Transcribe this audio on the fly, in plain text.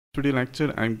Video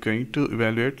lecture I'm going to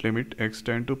evaluate limit x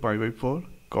tend to pi by 4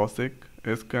 cosec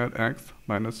square x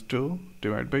minus 2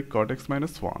 divided by cotx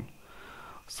minus 1.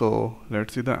 So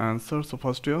let's see the answer. So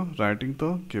first we are writing the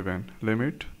given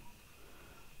limit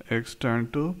x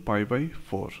tend to pi by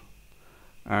 4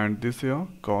 and this here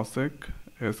cosec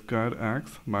square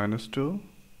x minus 2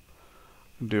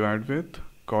 divided with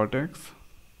cotx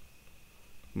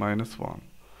minus 1.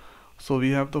 So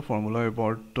we have the formula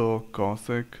about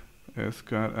cosec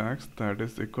square x, that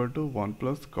is equal to 1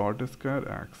 plus cot square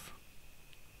x.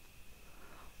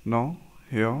 Now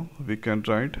here we can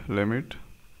write limit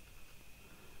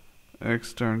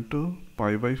x tend to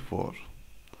pi by 4.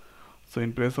 So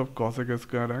in place of cosec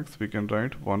square x we can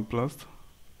write 1 plus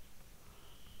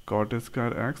cot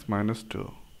square x minus 2.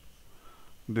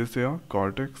 This here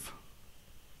cotx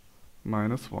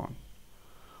minus 1.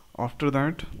 After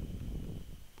that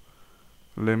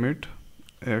limit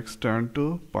x tend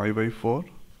to pi by 4,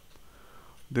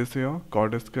 this here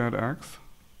cot square x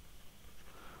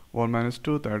 1 minus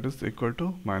 2, that is equal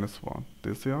to minus 1.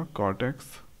 This here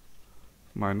cotx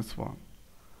minus 1.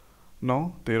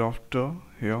 Now thereafter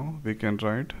here we can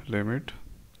write limit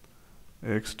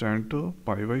x tend to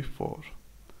pi by 4.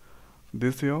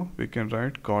 This here we can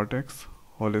write cotx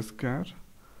whole square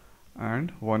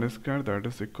and 1 square, that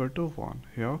is equal to 1.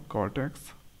 Here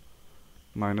cotx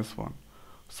minus 1.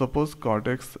 Suppose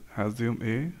cotx assume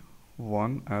A,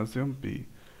 1 assume B.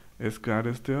 A square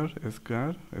is there, a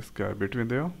square between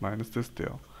there, minus is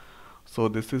there. So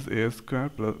this is A square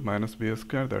plus minus B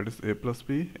square, that is A plus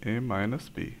B, A minus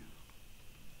B.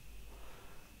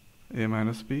 A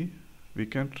minus B we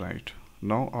can write.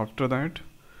 Now after that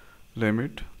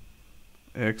limit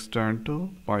x tend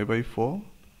to pi by 4.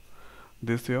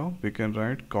 This here we can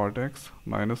write cotx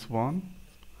minus 1,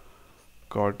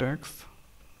 cotx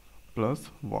plus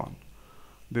 1.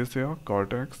 This here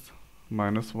cotx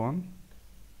minus 1,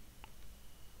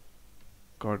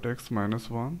 cotx minus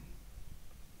 1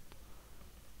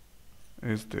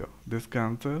 is there. This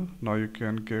cancel. Now you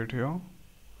can get here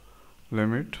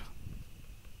limit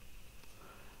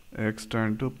x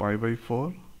tend to pi by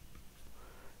 4.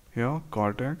 Here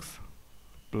cotx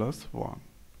plus 1.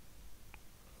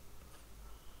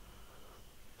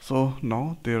 So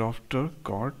now thereafter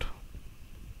cot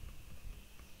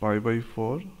pi by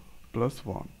 4 plus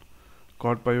 1.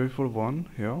 Cot pi by 4 1,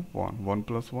 here 1. 1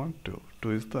 plus 1 2.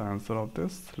 2 is the answer of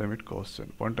this limit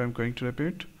question. One time going to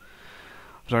repeat.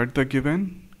 Write the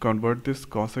given, convert this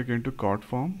cosec into cot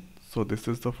form. So this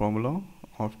is the formula.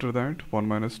 After that 1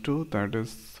 minus 2, that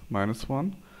is minus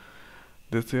 1.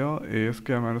 This here a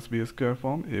square minus b square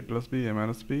form, a plus b, a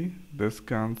minus b. This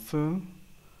cancel.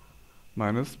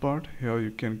 Minus part, here you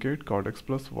can get cotx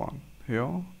plus 1.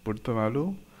 Here put the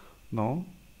value. Now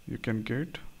you can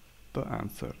get the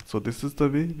answer. So this is the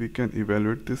way we can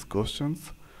evaluate these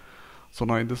questions. So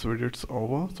now in this video it's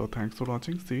over. So thanks for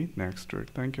watching. See you next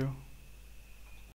week. Thank you.